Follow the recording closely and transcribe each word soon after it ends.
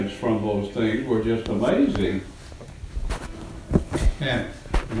from those things were just amazing. And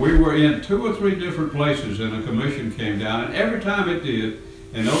we were in 2 or 3 different places and a commission came down, and every time it did,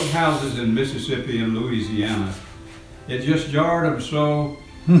 in those houses in Mississippi and Louisiana, it just jarred them so.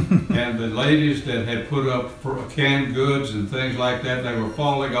 And the ladies that had put up for canned goods and things like that, they were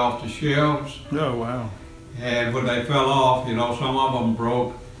falling off the shelves. Oh, wow. And when they fell off, you know, some of them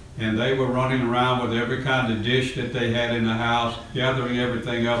broke, and they were running around with every kind of dish that they had in the house, gathering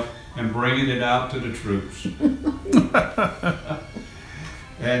everything up and bringing it out to the troops.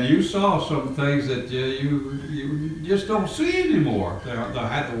 And you saw some things that you just don't see anymore.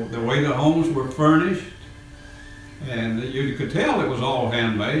 The way the homes were furnished, and you could tell it was all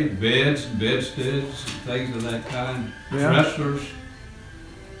handmade, beds, bedsteads, things of that kind, dressers.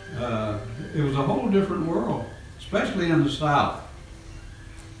 It was a whole different world, especially in the South.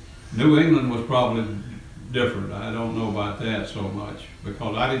 New England was probably different. I don't know about that so much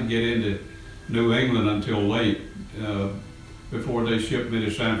because I didn't get into New England until late, before they shipped me to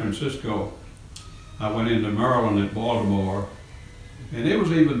San Francisco. I went into Maryland at Baltimore, and it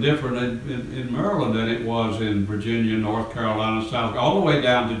was even different in Maryland than it was in Virginia, North Carolina, South, all the way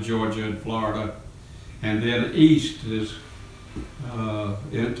down to Georgia and Florida, and then east is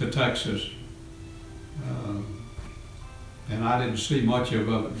into Texas. And I didn't see much of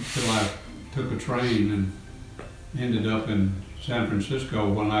it until I took a train and ended up in San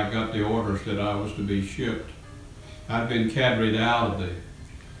Francisco when I got the orders that I was to be shipped. I'd been cadreed out of the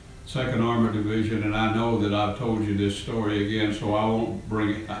 2nd Armored Division, and I know that I've told you this story again, so I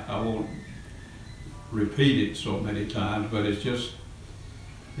won't repeat it so many times, but it's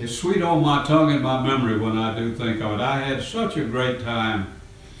sweet on my tongue and my memory when I do think of it. I had such a great time.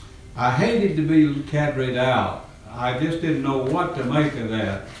 I hated to be cadreed out. I just didn't know what to make of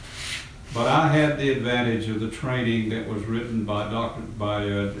that. But I had the advantage of the training that was written by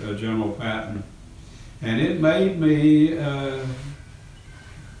General Patton. And it made me an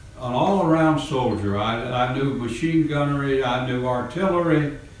all-around soldier. I knew machine gunnery, I knew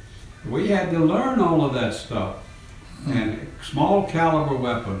artillery. We had to learn all of that stuff. And small caliber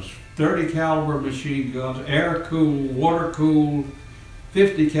weapons, 30 caliber machine guns, air-cooled, water-cooled,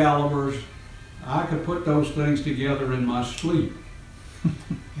 50 calibers. I could put those things together in my sleep.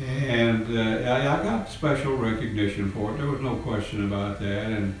 And I got special recognition for it. There was no question about that.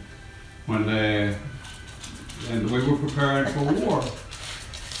 And we were preparing for war.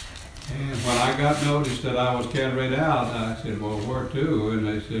 And when I got notice that I was cadreed out, I said, well, where to? And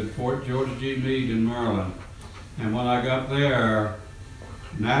they said, Fort George G. Meade in Maryland. And when I got there,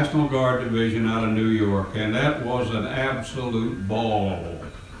 National Guard Division out of New York, and that was an absolute ball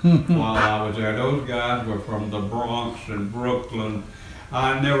while I was there. Those guys were from the Bronx and Brooklyn.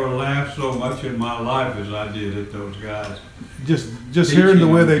 I never laughed so much in my life as I did at those guys. Just hearing the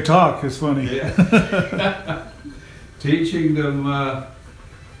way they talk is funny. Yeah. Teaching them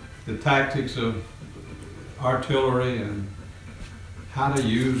the tactics of artillery and how to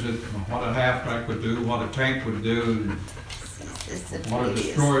use it, what a half-track would do, what a tank would do, and what a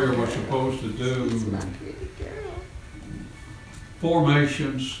destroyer was supposed to do,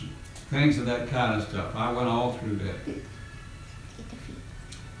 formations, things of that kind of stuff. I went all through that.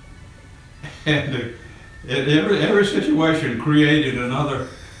 And every situation created another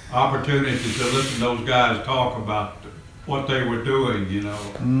opportunity to listen to those guys talk about what they were doing, you know.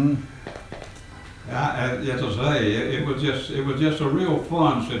 Mm-hmm. As I say, it was just a real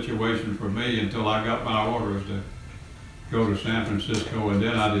fun situation for me until I got my orders to go to San Francisco, and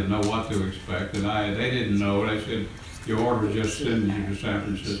then I didn't know what to expect, and they didn't know. They said, your orders just send you to San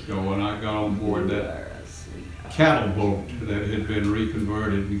Francisco, and I got on board that cattle boat that had been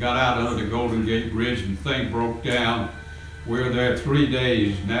reconverted and got out under the Golden Gate Bridge, and the thing broke down. We were there 3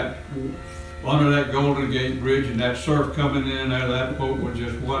 days, and under that Golden Gate Bridge and that surf coming in there, that boat was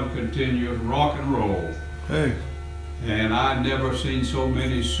just one continuous rock and roll. Hey. And I'd never seen so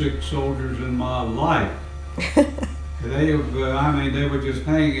many sick soldiers in my life. They were just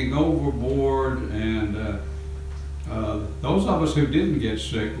hanging overboard, and those of us who didn't get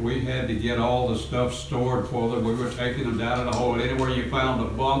sick, we had to get all the stuff stored for them. We were taking them down in the hole. Anywhere you found a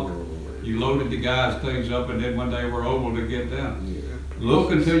bunk, you loaded the guys' things up, and then when they were able to get down,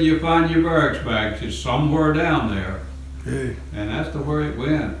 look until you find your barracks bags. It's somewhere down there. Hey. And that's where it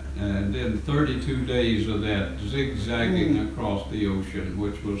went. And then 32 days of that zigzagging across the ocean,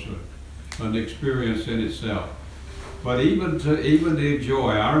 which was an experience in itself. But even to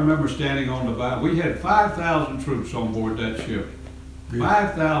enjoy, I remember standing on the bow. We had 5,000 troops on board that ship.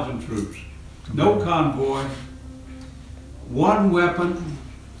 5,000 troops. No convoy. One weapon,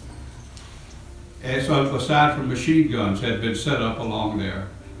 and so aside from machine guns, had been set up along there.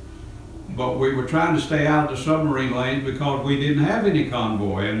 but we were trying to stay out of the submarine lanes because we didn't have any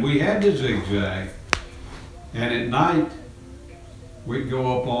convoy, and we had to zigzag. And at night, we'd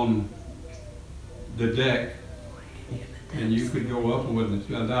go up on the deck, and you could go up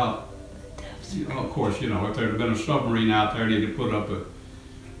without, of course, you know, if there had been a submarine out there, they'd have put up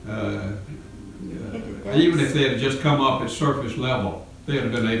even if they had just come up at surface level, they'd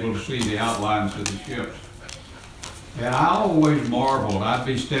have been able to see the outlines of the ships. And I always marveled. I'd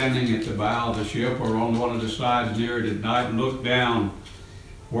be standing at the bow of the ship or on one of the sides near it at night and look down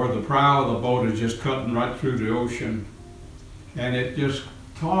where the prow of the boat is just cutting right through the ocean. And it just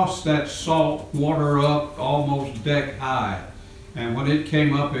tossed that salt water up almost deck high. And when it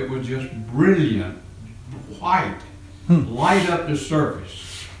came up, it was just brilliant, white, light up the surface.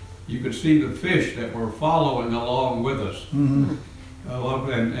 You could see the fish that were following along with us. And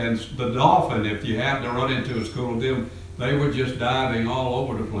the dolphin, if you happened to run into a school of them, they were just diving all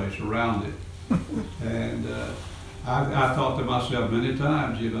over the place around it. And I thought to myself many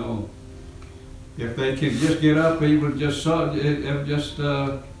times, you know, if they can just get up even just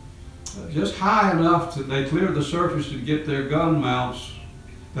high enough that they clear the surface to get their gun mounts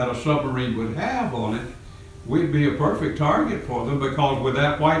that a submarine would have on it, we'd be a perfect target for them, because with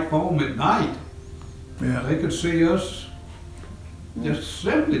that white foam at night, they could see us just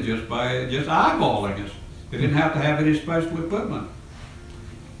by eyeballing us. They didn't have to have any special equipment.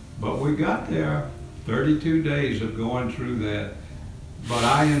 But we got there, 32 days of going through that. But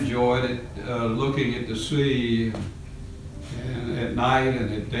I enjoyed it, looking at the sea and at night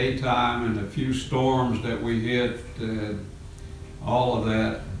and at daytime, and a few storms that we hit, all of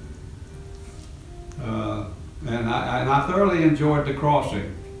that. And I thoroughly enjoyed the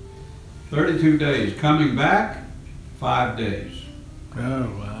crossing. 32 days. Coming back, 5 days. Oh,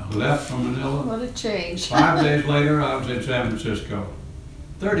 wow. Left from Manila. What a change. 5 days later, I was in San Francisco.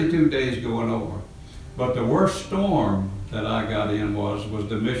 32 days going over. But the worst storm that I got in was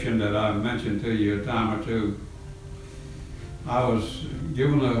the mission that I mentioned to you a time or two. I was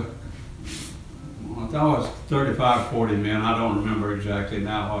given I thought it was 35, 40 men. I don't remember exactly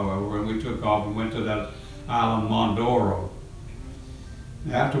now, however. And we took off and went to that island, Mondoro.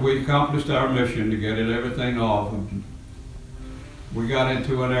 After we accomplished our mission to get everything off, we got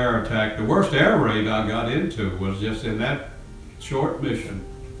into an air attack. The worst air raid I got into was just in that short mission.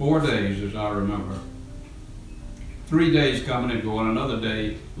 4 days, as I remember. 3 days coming and going, another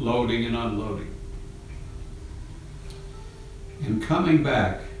day loading and unloading. And coming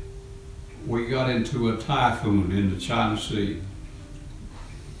back, we got into a typhoon in the China Sea.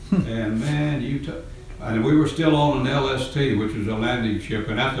 And man, and we were still on an LST, which is a landing ship,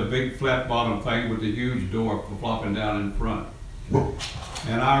 and that's a big flat bottom thing with a huge door flopping down in front.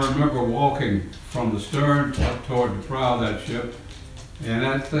 And I remember walking from the stern up toward the prow of that ship, and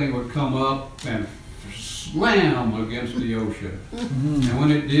that thing would come up and slam against the ocean. And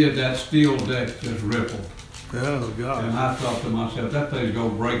when it did, that steel deck just rippled. Oh, God. And I thought to myself, that thing's going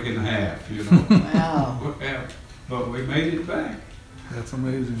to break in half, you know. Wow. But we made it back. That's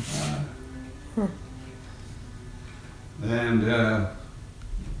amazing. And the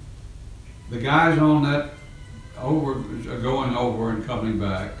guys on that going over and coming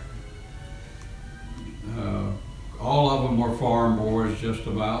back, all of them were farm boys just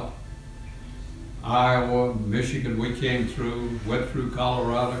about. Iowa, Michigan, we came through, went through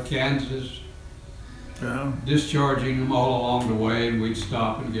Colorado, Kansas, discharging them all along the way, and we'd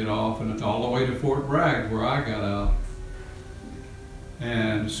stop and get off, and all the way to Fort Bragg where I got out.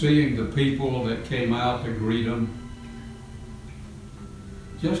 And seeing the people that came out to greet them,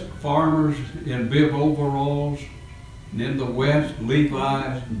 just farmers in bib overalls, and in the West,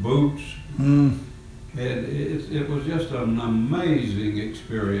 Levi's, boots. It was just an amazing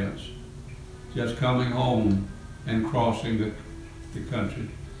experience, just coming home and crossing the country.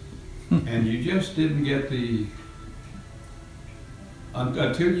 And you just didn't get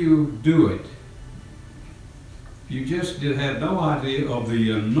until you do it, you just had no idea of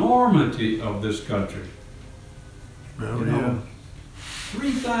the enormity of this country. Oh, yeah.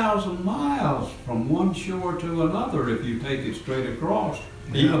 3,000 miles from one shore to another if you take it straight across.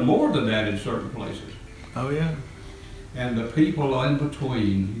 Even more than that in certain places. Oh, yeah. And the people in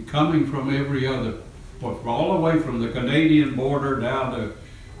between, coming from every other, all the way from the Canadian border down to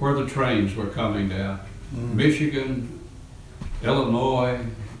where the trains were coming down. Michigan, Illinois,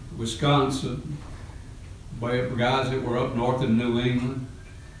 Wisconsin, guys that were up north in New England,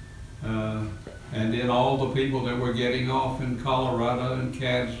 and then all the people that were getting off in Colorado and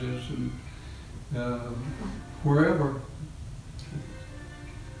Kansas and wherever.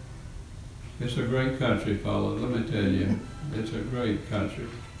 It's a great country, fellas, let me tell you. It's a great country.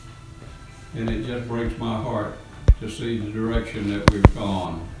 And it just breaks my heart to see the direction that we've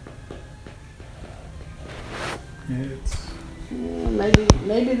gone. It's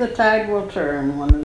Maybe the tide will turn one of